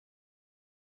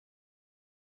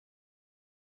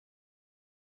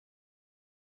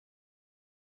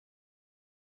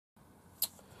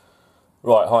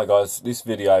Right, hi guys, this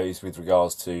video is with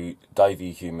regards to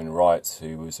Davy Human Rights,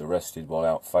 who was arrested while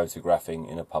out photographing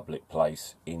in a public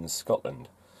place in Scotland.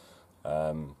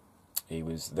 He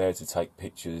was there to take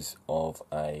pictures of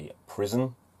a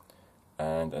prison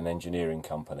and an engineering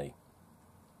company.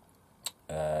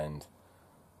 And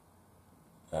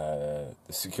the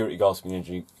security guards from the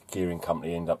engineering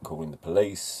company ended up calling the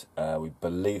police. We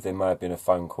believe there may have been a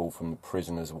phone call from the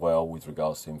prison as well with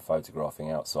regards to him photographing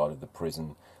outside of the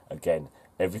prison. Again,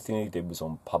 everything he did was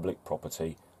on public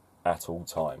property at all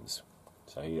times.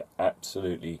 So he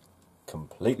absolutely,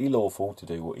 completely lawful to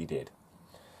do what he did.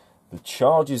 The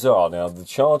charges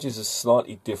are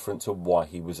slightly different to why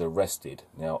he was arrested.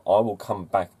 Now, I will come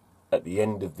back at the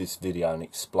end of this video and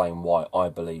explain why I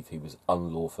believe he was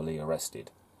unlawfully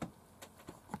arrested.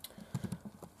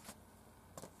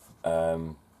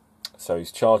 So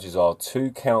his charges are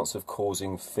 2 counts of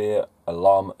causing fear,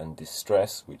 alarm and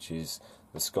distress, which is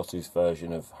the Scottish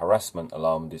version of harassment,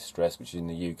 alarm and distress, which in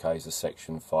the UK is a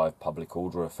Section 5 public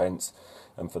order offence.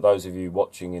 And for those of you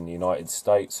watching in the United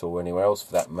States or anywhere else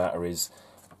for that matter, is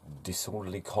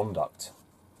disorderly conduct,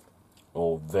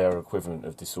 or their equivalent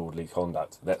of disorderly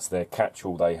conduct. That's their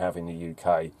catch-all they have in the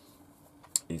UK,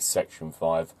 is Section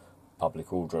 5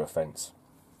 public order offence.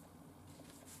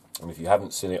 And if you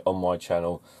haven't seen it on my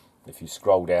channel, if you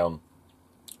scroll down,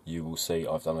 you will see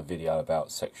I've done a video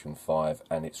about Section 5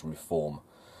 and its reform.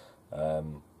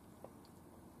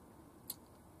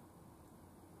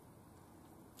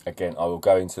 Again, I will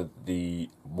go into the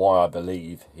why I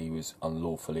believe he was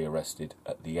unlawfully arrested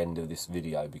at the end of this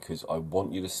video, because I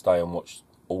want you to stay and watch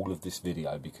all of this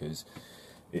video because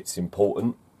it's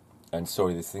important. And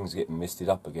sorry, this thing's getting misted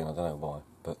up again, I don't know why,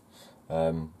 but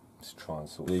let's try and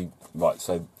sort of... Right,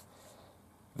 so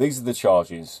these are the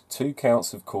charges: 2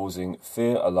 counts of causing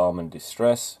fear, alarm and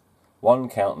distress, 1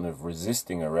 count of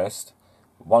resisting arrest,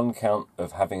 1 count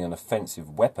of having an offensive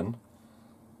weapon,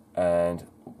 and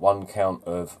 1 count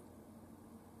of,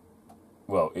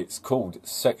 well, it's called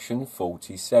Section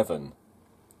 47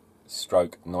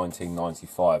 stroke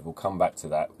 1995. We'll come back to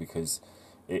that because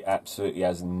it absolutely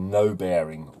has no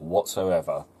bearing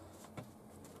whatsoever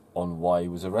on why he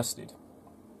was arrested.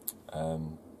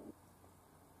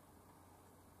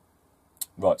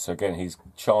 Right, so again, his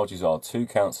charges are 2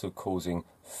 counts of causing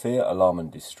fear, alarm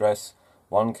and distress,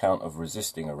 1 count of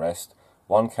resisting arrest,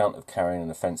 1 count of carrying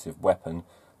an offensive weapon,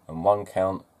 and 1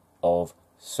 count of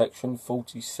Section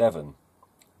 47,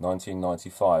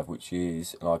 1995, which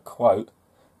is, and I quote,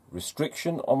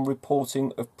 restriction on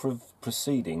reporting of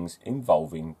proceedings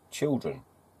involving children.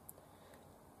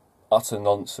 Utter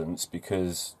nonsense,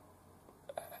 because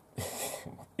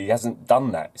he hasn't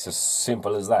done that. It's as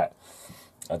simple as that.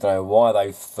 I don't know why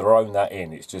they've thrown that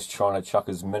in. It's just trying to chuck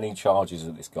as many charges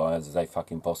at this guy as they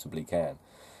fucking possibly can.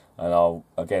 And I'll,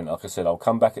 again, like I said, I'll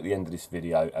come back at the end of this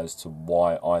video as to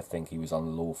why I think he was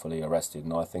unlawfully arrested.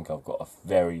 And I think I've got a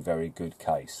very, very good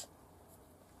case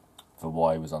for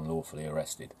why he was unlawfully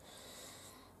arrested.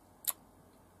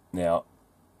 Now,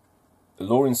 the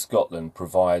law in Scotland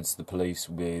provides the police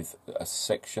with a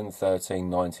Section 13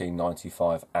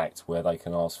 1995 Act where they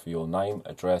can ask for your name,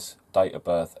 address, date of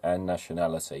birth and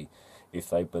nationality if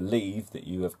they believe that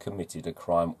you have committed a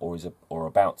crime or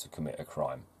about to commit a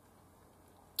crime.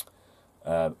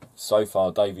 So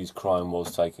far, Davy's crime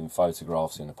was taking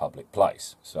photographs in a public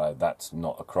place, so that's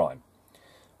not a crime.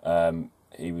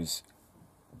 He was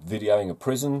videoing a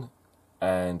prison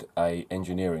and an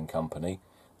engineering company.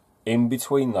 In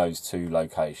between those 2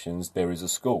 locations, there is a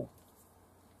school.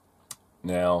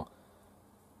 Now,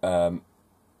 I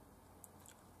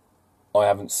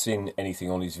haven't seen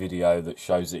anything on his video that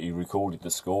shows that he recorded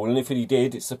the school, and if he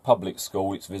did, it's a public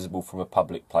school, it's visible from a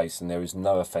public place, and there is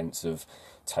no offence of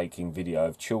taking video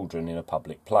of children in a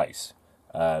public place.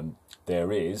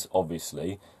 There is,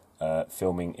 obviously,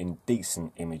 filming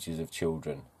indecent images of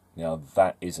children. Now,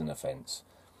 that is an offence.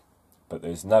 But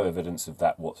there's no evidence of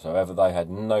that whatsoever. They had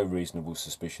no reasonable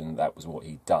suspicion that that was what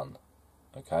he'd done.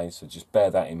 Okay, so just bear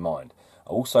that in mind.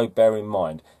 Also bear in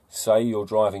mind, say you're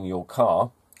driving your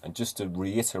car, and just to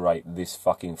reiterate this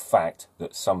fucking fact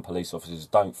that some police officers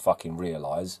don't fucking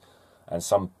realise, and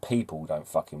some people don't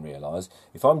fucking realise,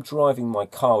 if I'm driving my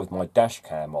car with my dash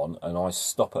cam on and I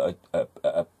stop at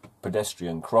a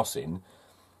pedestrian crossing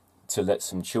to let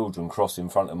some children cross in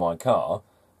front of my car,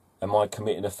 am I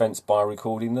committing offence by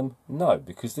recording them? No,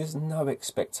 because there's no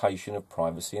expectation of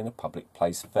privacy in a public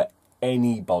place for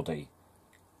anybody.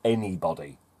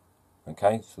 Anybody.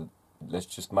 Okay, so let's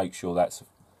just make sure that's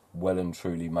well and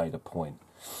truly made a point.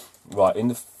 Right, in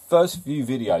the first few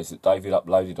videos that David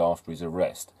uploaded after his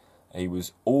arrest, he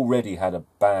was already had a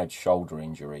bad shoulder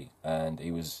injury and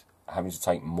he was having to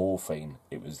take morphine.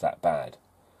 It was that bad.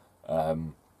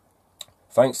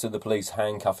 Thanks to the police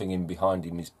handcuffing him behind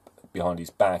his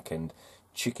back and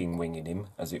chicken winging him,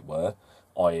 as it were,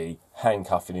 i.e.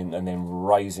 handcuffing him and then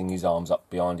raising his arms up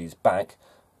behind his back,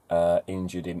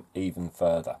 injured him even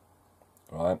further.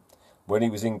 Right? When he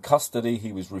was in custody,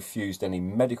 he was refused any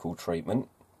medical treatment,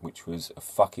 which was a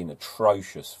fucking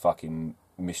atrocious fucking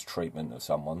mistreatment of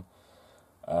someone.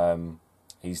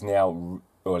 He's now,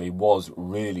 well, he was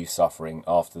really suffering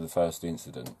after the first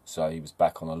incident, so he was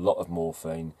back on a lot of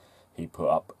morphine. He put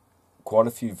up quite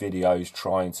a few videos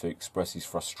trying to express his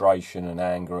frustration and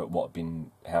anger at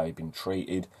how he'd been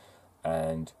treated,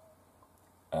 and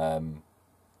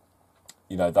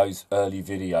you know, those early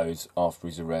videos after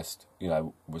his arrest, you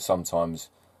know, were sometimes,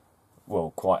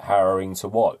 well, quite harrowing to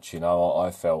watch. You know,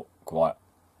 I felt quite,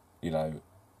 you know,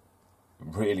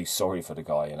 really sorry for the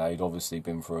guy. You know, he'd obviously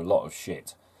been through a lot of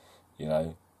shit, you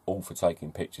know, all for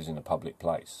taking pictures in a public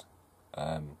place.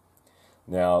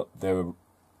 Now,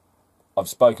 I've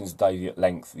spoken to Davy at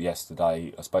length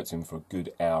yesterday. I spoke to him for a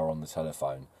good hour on the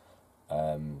telephone.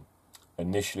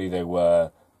 Initially, there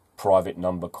were private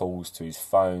number calls to his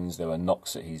phones. There were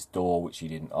knocks at his door, which he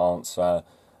didn't answer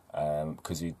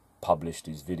because he'd published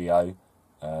his video.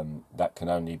 That can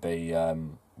only be,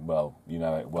 well, you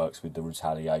know, it works with the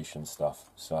retaliation stuff.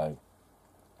 So,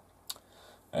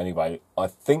 anyway, I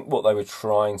think what they were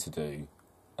trying to do,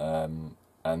 and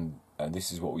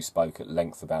this is what we spoke at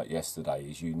length about yesterday,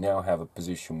 is you now have a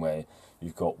position where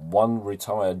you've got one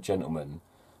retired gentleman,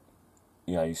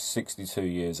 you know, he's 62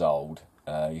 years old.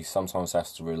 He sometimes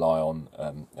has to rely on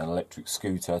an electric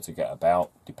scooter to get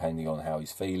about, depending on how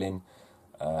he's feeling.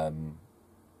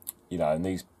 You know, and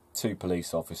these two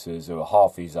police officers who are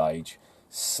half his age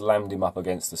slammed him up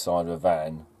against the side of a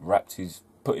van,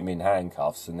 put him in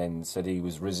handcuffs, and then said he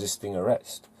was resisting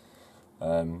arrest.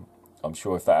 I'm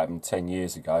sure if that happened 10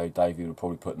 years ago, Davy would have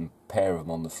probably put a pair of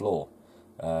them on the floor.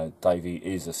 Davy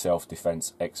is a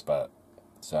self-defence expert,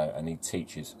 so, and he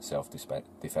teaches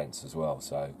self-defence as well.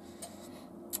 So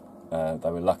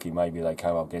they were lucky maybe they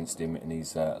came up against him in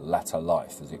his latter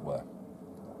life, as it were.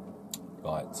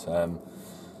 Right.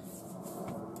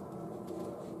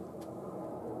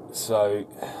 So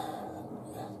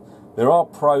there are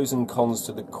pros and cons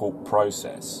to the court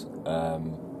process.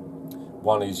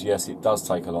 One is, yes, it does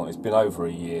take a long. It's been over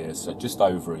a year, so just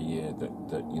over a year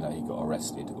that you know, he got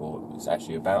arrested, or it's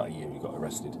actually about a year he got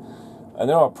arrested. And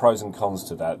there are pros and cons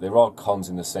to that. There are cons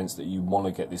in the sense that you want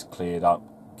to get this cleared up,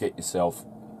 get yourself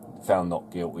found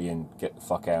not guilty, and get the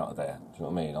fuck out of there. Do you know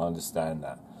what I mean? I understand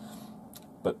that.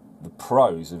 But the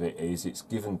pros of it is it's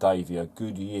given Davy a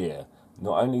good year,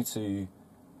 not only to,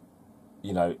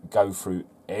 you know, go through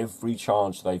every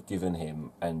charge they've given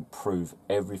him and prove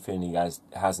everything he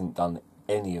hasn't done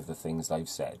any of the things they've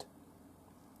said.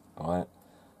 All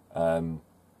right?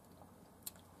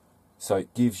 So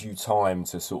it gives you time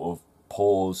to sort of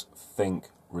pause, think,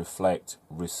 reflect,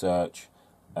 research,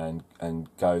 and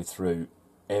go through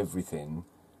everything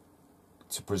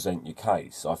to present your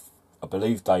case. I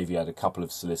believe Davy had a couple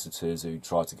of solicitors who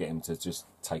tried to get him to just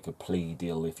take a plea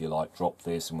deal, if you like, drop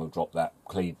this and we'll drop that,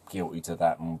 plead guilty to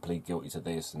that and we'll plead guilty to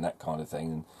this and that kind of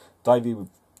thing. And Davy,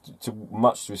 to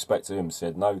much respect to him,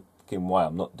 said, no fucking way,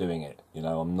 I'm not doing it. You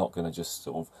know, I'm not going to just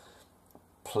sort of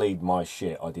plead my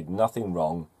shit. I did nothing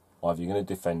wrong. Either you're going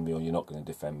to defend me or you're not going to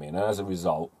defend me. And as a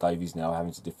result, Davy's now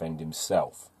having to defend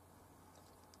himself.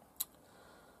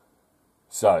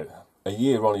 So, a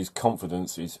year on, his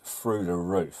confidence is through the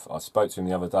roof. I spoke to him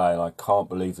the other day and I can't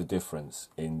believe the difference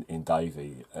in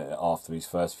Davy after his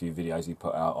first few videos he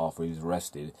put out after he was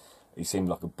arrested. He seemed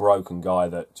like a broken guy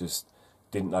that just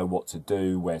didn't know what to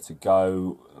do, where to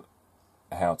go,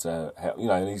 how to, you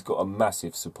know, and he's got a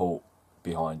massive support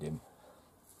behind him.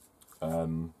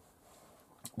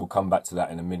 We'll come back to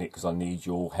that in a minute because I need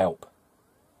your help.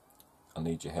 I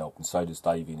need your help, and so does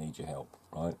Davy need your help,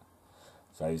 right?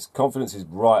 So his confidence is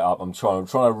right up. I'm trying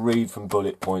to read from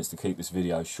bullet points to keep this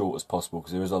video as short as possible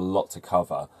because there is a lot to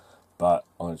cover, but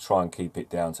I'm going to try and keep it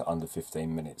down to under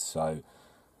 15 minutes so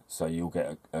you'll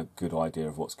get a good idea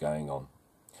of what's going on.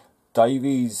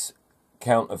 Davy's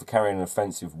count of carrying an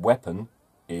offensive weapon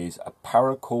is a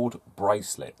paracord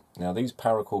bracelet. Now these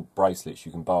paracord bracelets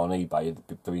you can buy on eBay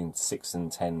between £6 and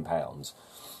 £10.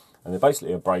 And they're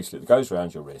basically a bracelet that goes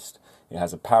around your wrist. It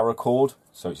has a paracord,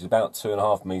 so it's about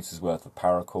 2.5 meters worth of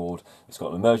paracord. It's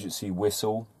got an emergency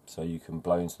whistle, so you can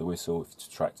blow into the whistle to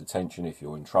attract attention if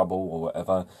you're in trouble or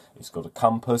whatever. It's got a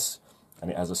compass,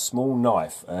 and it has a small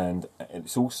knife. And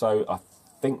it's also, I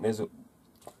think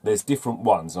there's different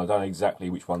ones, and I don't know exactly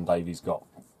which one Davy's got.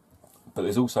 But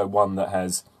there's also one that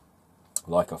has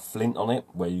like a flint on it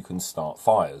where you can start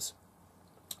fires.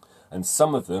 And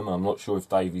some of them, I'm not sure if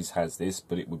Davy's has this,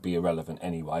 but it would be irrelevant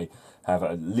anyway, have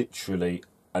literally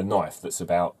a knife that's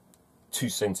about 2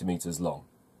 centimetres long,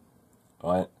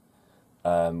 right?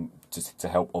 Just to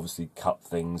help obviously cut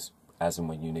things as and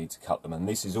when you need to cut them. And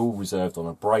this is all reserved on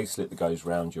a bracelet that goes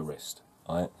round your wrist,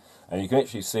 right? And you can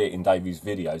actually see it in Davy's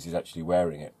videos, he's actually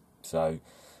wearing it. So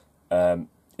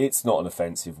it's not an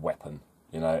offensive weapon.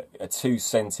 You know, a 2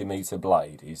 centimetre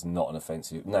blade is not an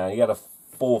offensive. Now, he had a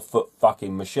 4-foot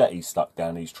fucking machete stuck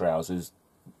down his trousers,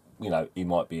 you know, he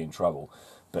might be in trouble.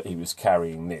 But he was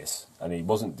carrying this, and he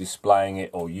wasn't displaying it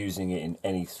or using it in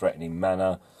any threatening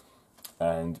manner.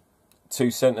 And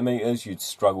 2 centimetres, you'd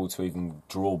struggle to even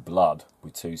draw blood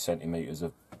with 2 centimetres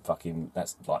of fucking,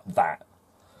 that's like that.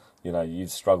 You know,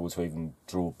 you'd struggle to even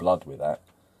draw blood with that.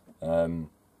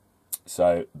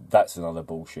 So that's another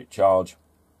bullshit charge.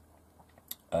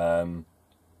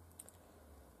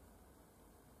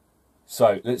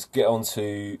 So let's get on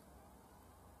to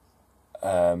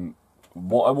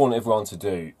what I want everyone to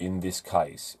do in this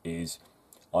case is,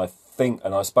 I think,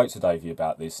 and I spoke to Davy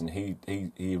about this, and he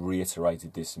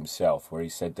reiterated this himself, where he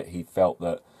said that he felt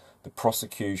that the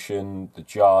prosecution, the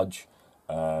judge,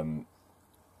 the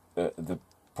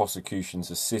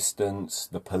prosecution's assistants,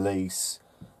 the police,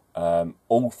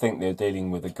 all think they're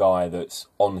dealing with a guy that's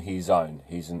on his own.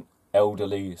 He's an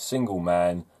elderly, single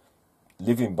man,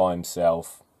 living by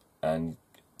himself, and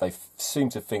they seem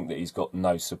to think that he's got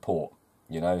no support,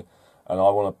 you know. And I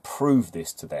want to prove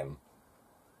this to them.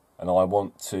 And I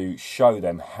want to show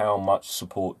them how much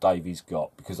support Davy's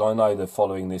got. Because I know they're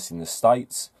following this in the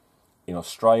States, in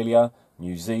Australia,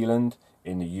 New Zealand,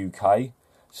 in the UK.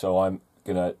 So I'm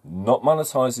going to not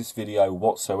monetize this video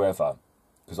whatsoever.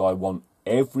 Because I want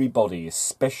everybody,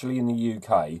 especially in the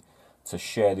UK, to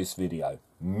share this video.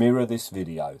 Mirror this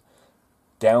video.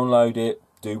 Download it.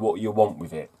 Do what you want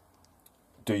with it.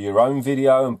 Do your own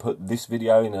video and put this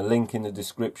video in a link in the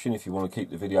description if you want to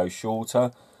keep the video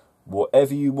shorter.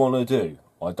 Whatever you want to do,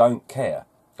 I don't care.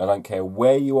 I don't care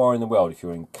where you are in the world. If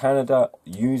you're in Canada,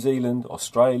 New Zealand,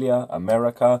 Australia,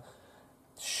 America,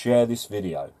 share this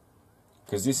video.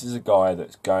 Because this is a guy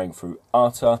that's going through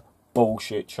utter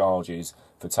bullshit charges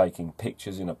for taking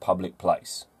pictures in a public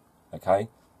place. Okay?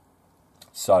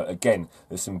 So again,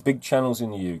 there's some big channels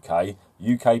in the UK,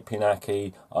 UK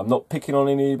Pinaki. I'm not picking on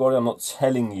anybody. I'm not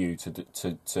telling you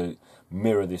to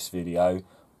mirror this video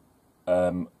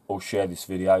or share this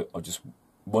video. I just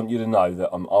want you to know that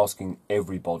I'm asking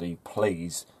everybody,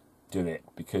 please do it,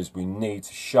 because we need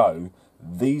to show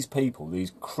these people,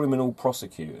 these criminal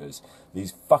prosecutors,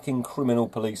 these fucking criminal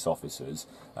police officers,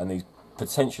 and these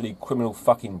potentially criminal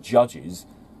fucking judges,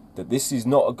 that this is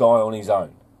not a guy on his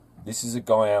own. This is a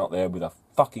guy out there with a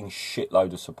fucking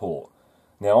shitload of support.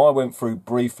 Now, I went through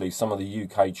briefly some of the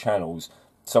UK channels,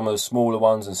 some of the smaller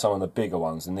ones and some of the bigger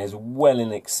ones, and there's well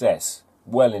in excess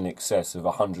of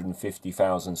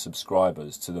 150,000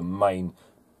 subscribers to the main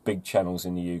big channels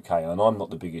in the UK, and I'm not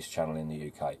the biggest channel in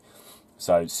the UK.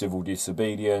 So, Civil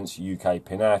Disobedience, UK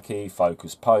Pinaki,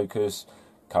 Focus Pocus,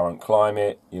 Current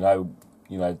Climate, you know,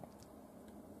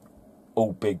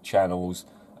 all big channels.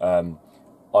 I'd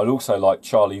also like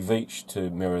Charlie Veach to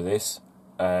mirror this,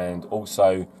 and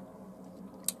also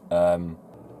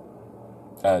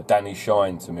Danny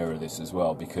Shine to mirror this as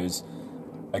well, because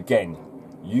again,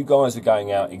 you guys are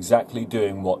going out exactly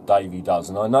doing what Davy does,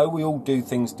 and I know we all do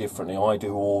things differently. I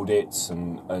do audits,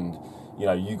 and you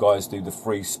know, you guys do the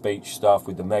free speech stuff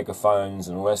with the megaphones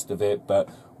and the rest of it, but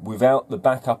without the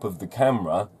backup of the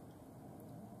camera,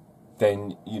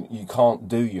 then you can't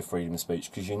do your freedom of speech,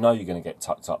 because you know you're going to get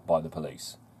tucked up by the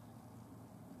police.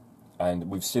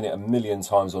 And we've seen it a million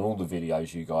times on all the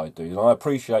videos you guys do. And I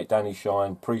appreciate Danny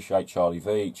Shine, appreciate Charlie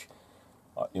Veach,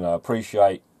 you know,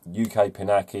 appreciate UK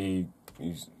Pinaki,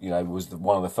 who's, you know, was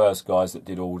one of the first guys that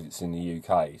did audits in the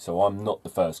UK. So I'm not the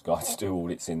first guy to do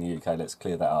audits in the UK, let's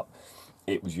clear that up.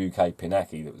 It was UK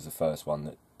Pinaki that was the first one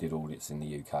that did audits in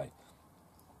the UK.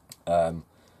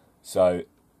 So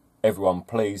everyone,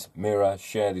 please mirror,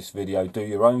 share this video, do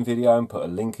your own video, and put a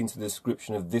link into the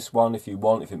description of this one if you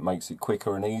want, if it makes it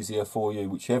quicker and easier for you.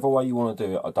 Whichever way you want to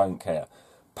do it, I don't care.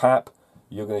 Pap,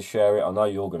 you're going to share it. I know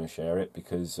you're going to share it,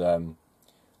 because you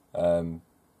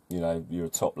know, you're a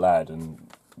top lad, and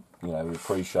you know, we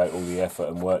appreciate all the effort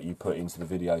and work you put into the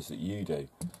videos that you do.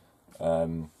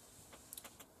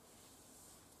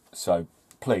 So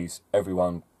please,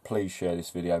 everyone, please share this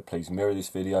video, please mirror this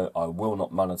video. I will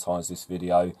not monetize this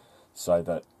video, so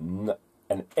that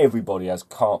and everybody has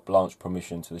carte blanche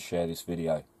permission to share this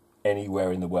video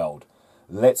anywhere in the world.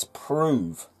 Let's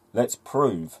prove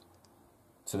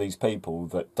to these people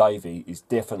that Davy is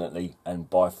definitely and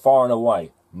by far and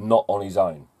away not on his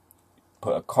own.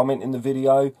 put a comment in the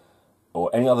video, or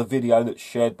any other video that's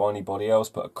shared by anybody else.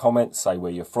 Put a comment, say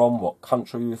where you're from, what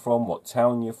country you're from, what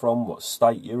town you're from, what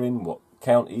state you're in, what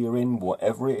county you're in,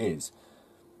 whatever it is.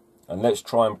 And let's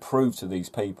try and prove to these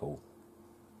people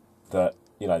that,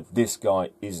 you know, this guy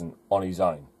isn't on his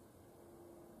own.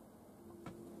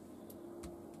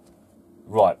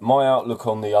 Right, my outlook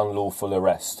on the unlawful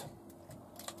arrest.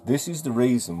 This is the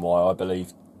reason why I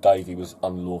believe Davy was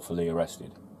unlawfully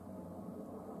arrested.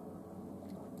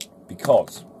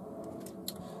 Because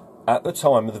at the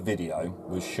time of the video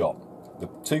was shot, the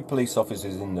two police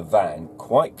officers in the van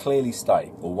quite clearly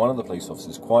state, or one of the police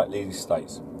officers quite clearly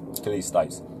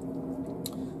states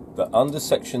that under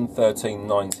section 13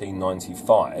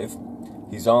 1995,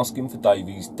 he's asking for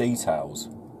Davy's details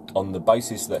on the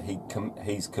basis that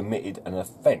he's committed an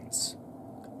offence,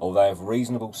 or they have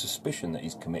reasonable suspicion that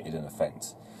he's committed an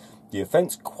offence. The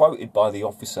offence quoted by the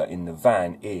officer in the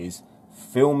van is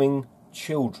filming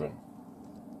children.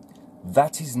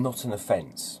 That is not an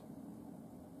offence.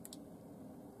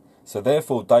 So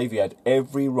therefore Davy had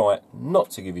every right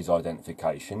not to give his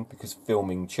identification, because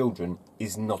filming children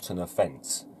is not an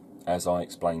offence, as I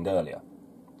explained earlier.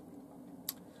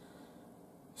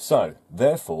 So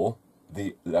therefore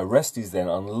the arrest is then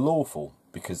unlawful,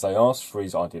 because they asked for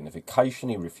his identification,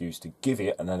 he refused to give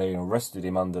it, and then they arrested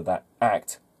him under that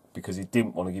act because he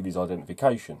didn't want to give his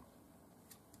identification.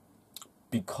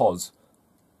 Because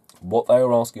what they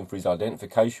were asking for his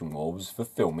identification was for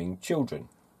filming children.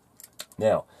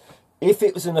 Now, if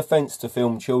it was an offence to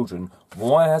film children,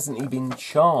 why hasn't he been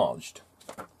charged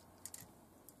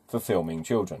for filming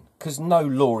children? Because no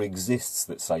law exists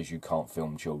that says you can't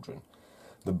film children.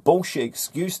 The bullshit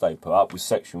excuse they put up was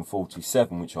section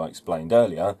 47, which I explained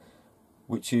earlier,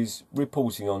 which is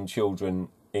reporting on children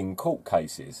in court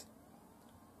cases.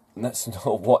 And that's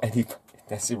not what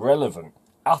that's irrelevant,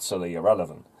 utterly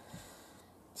irrelevant.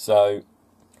 So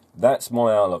that's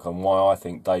my outlook on why I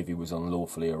think Davy was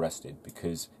unlawfully arrested,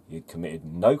 because he had committed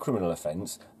no criminal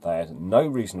offence, they had no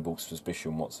reasonable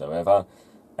suspicion whatsoever,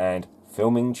 and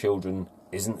filming children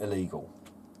isn't illegal.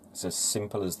 It's as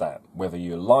simple as that, whether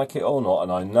you like it or not.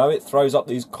 And I know it throws up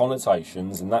these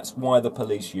connotations, and that's why the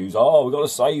police use, oh, we've got to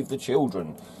save the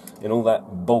children, and all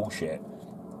that bullshit.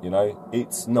 You know,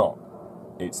 it's not.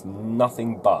 It's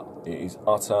nothing but. It is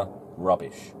utter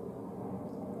rubbish.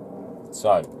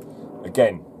 So,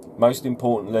 again, most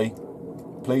importantly,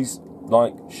 please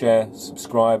like, share,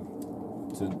 subscribe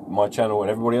to my channel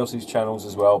and everybody else's channels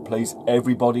as well. Please,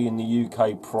 everybody in the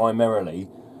UK primarily,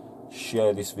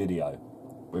 share this video.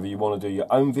 Whether you want to do your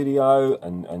own video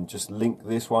and just link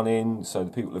this one in so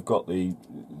the people have got the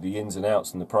ins and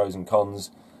outs and the pros and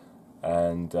cons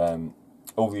and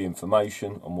all the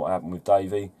information on what happened with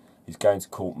Davy. He's going to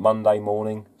court Monday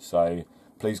morning, so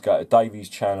please go to Davy's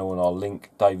channel, and I'll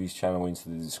link Davy's channel into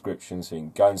the description so you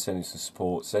can go and send him some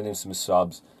support, send him some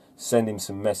subs, send him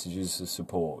some messages of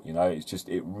support. You know, it's just,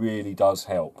 it really does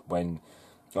help when,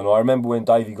 and I remember when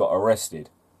Davy got arrested,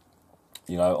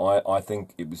 you know, I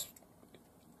think it was,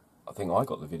 I think I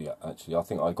got the video, actually. I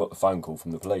think I got the phone call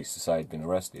from the police to say he'd been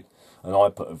arrested. And I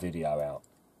put a video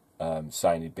out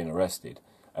saying he'd been arrested.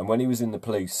 And when he was in the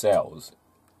police cells,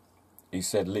 he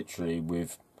said literally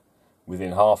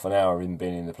within half an hour of him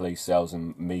being in the police cells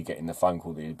and me getting the phone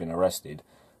call that he'd been arrested,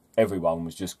 everyone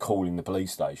was just calling the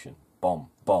police station. Bomb,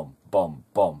 bomb, bomb,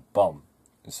 bomb, bomb.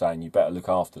 And saying, you better look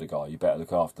after the guy, you better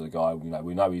look after the guy. You know,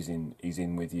 we know he's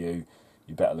in with you.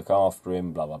 You better look after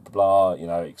him, blah, blah, blah, blah, you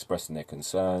know, expressing their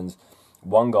concerns.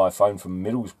 One guy phoned from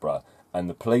Middlesbrough, and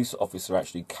the police officer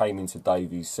actually came into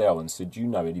Davy's cell and said, do you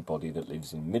know anybody that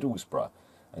lives in Middlesbrough?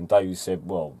 And Davy said,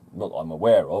 well, not that I'm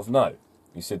aware of, no.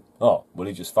 He said, oh, well,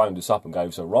 he just phoned us up and gave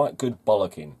us a right good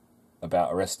bollocking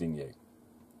about arresting you.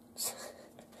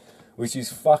 Which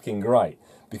is fucking great.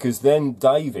 Because then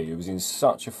Davy, who was in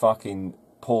such a fucking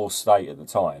poor state at the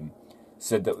time,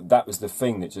 said that that was the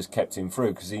thing that just kept him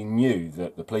through, because he knew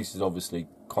that the police had obviously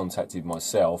contacted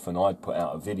myself and I'd put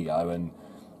out a video, and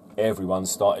everyone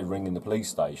started ringing the police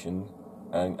station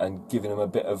and giving him a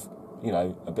bit of, you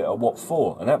know, a bit of what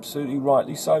for, and absolutely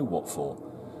rightly so, what for.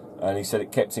 And he said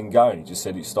it kept him going. He just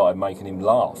said it started making him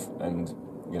laugh. And,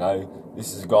 you know,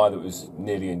 this is a guy that was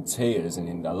nearly in tears and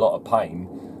in a lot of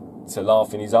pain, to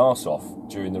laughing his arse off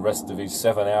during the rest of his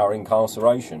 7-hour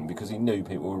incarceration, because he knew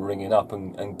people were ringing up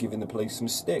and giving the police some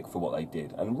stick for what they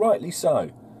did. And rightly so.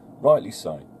 Rightly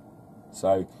so.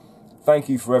 So, thank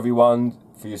you for everyone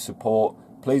for your support.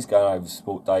 Please go over and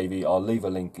support Davy. I'll leave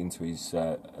a link into his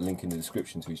link in the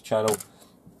description to his channel.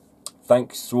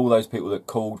 Thanks to all those people that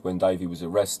called when Davy was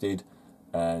arrested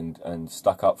and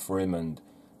stuck up for him, and,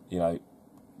 you know,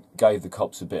 gave the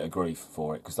cops a bit of grief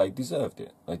for it, because they deserved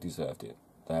it. They deserved it.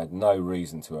 They had no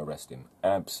reason to arrest him.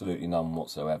 Absolutely none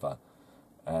whatsoever.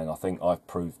 And I think I've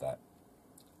proved that.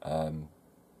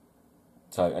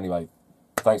 So anyway,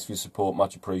 thanks for your support,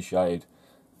 much appreciated.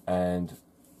 And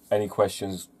any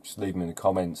questions, just leave them in the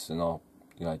comments and I'll,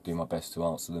 do my best to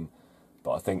answer them.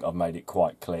 But I think I've made it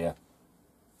quite clear,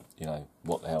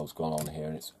 what the hell's gone on here,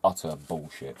 and it's utter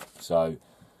bullshit. So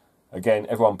again,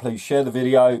 everyone, please share the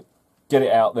video, get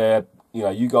it out there.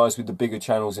 You guys with the bigger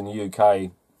channels in the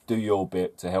UK, do your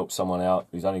bit to help someone out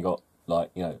who's only got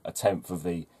like, a tenth of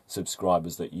the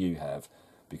subscribers that you have.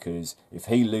 Because if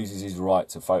he loses his right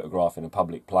to photograph in a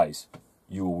public place,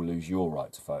 you will lose your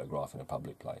right to photograph in a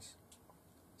public place.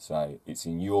 So it's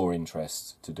in your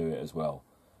interest to do it as well.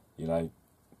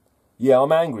 Yeah,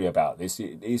 I'm angry about this.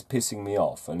 It is pissing me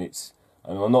off, and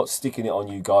I'm not sticking it on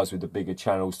you guys with the bigger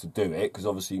channels to do it, because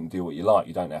obviously you can do what you like.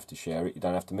 You don't have to share it. You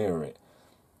don't have to mirror it.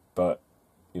 But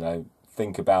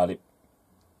think about it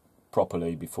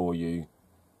properly before you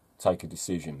take a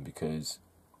decision, because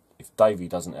if Davy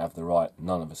doesn't have the right,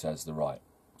 none of us has the right.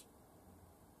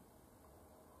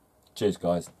 Cheers,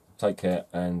 guys. Take care,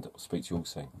 and I'll speak to you all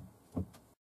soon.